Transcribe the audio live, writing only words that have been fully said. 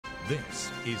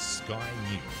This is Sky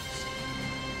News.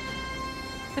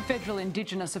 The Federal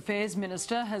Indigenous Affairs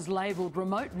Minister has labelled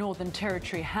remote Northern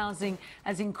Territory housing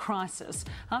as in crisis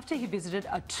after he visited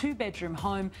a two-bedroom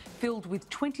home filled with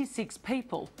 26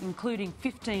 people, including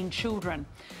 15 children.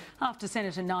 After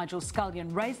Senator Nigel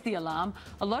Scullion raised the alarm,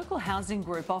 a local housing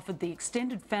group offered the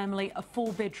extended family a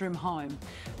four-bedroom home.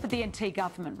 But the NT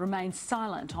government remains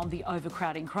silent on the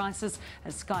overcrowding crisis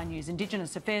as Sky News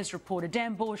Indigenous Affairs reporter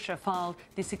Dan Bourchier filed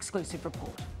this exclusive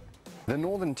report. The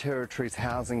Northern Territory's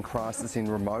housing crisis in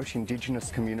remote Indigenous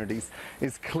communities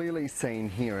is clearly seen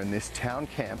here in this town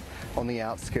camp on the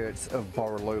outskirts of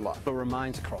Borroloola. It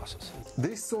remains a crisis.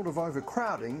 This sort of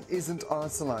overcrowding isn't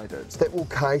isolated. That will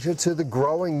cater to the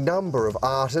growing number of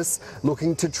artists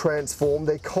looking to transform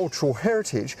their cultural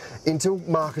heritage into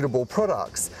marketable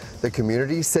products. The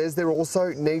community says there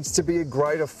also needs to be a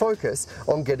greater focus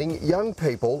on getting young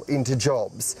people into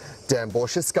jobs. Dan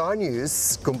Bourchier, Sky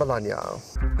News, Goombalanya.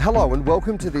 Hello and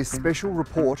welcome to this special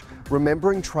report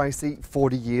remembering Tracy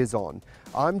 40 years on.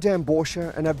 I'm Dan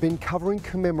Bourchier and I've been covering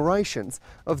commemorations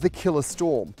of the killer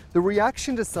storm. The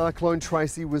reaction to Cyclone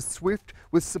Tracy was swift,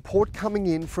 with support coming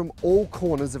in from all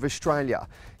corners of Australia.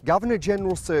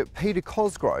 Governor-General Sir Peter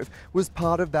Cosgrove was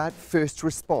part of that first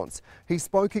response. He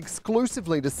spoke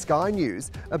exclusively to Sky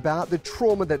News about the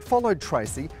trauma that followed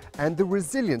Tracy and the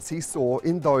resilience he saw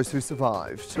in those who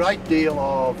survived. Great deal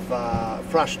of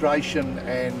frustration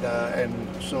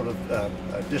and sort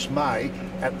of dismay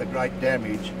at the great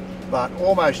damage, but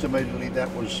almost immediately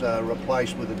that was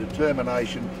replaced with a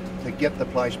determination to get the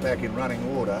place back in running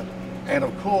order and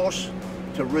of course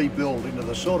to rebuild into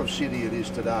the sort of city it is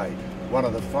today, one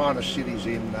of the finest cities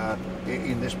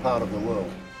in this part of the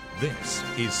world. This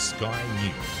is Sky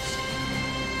News.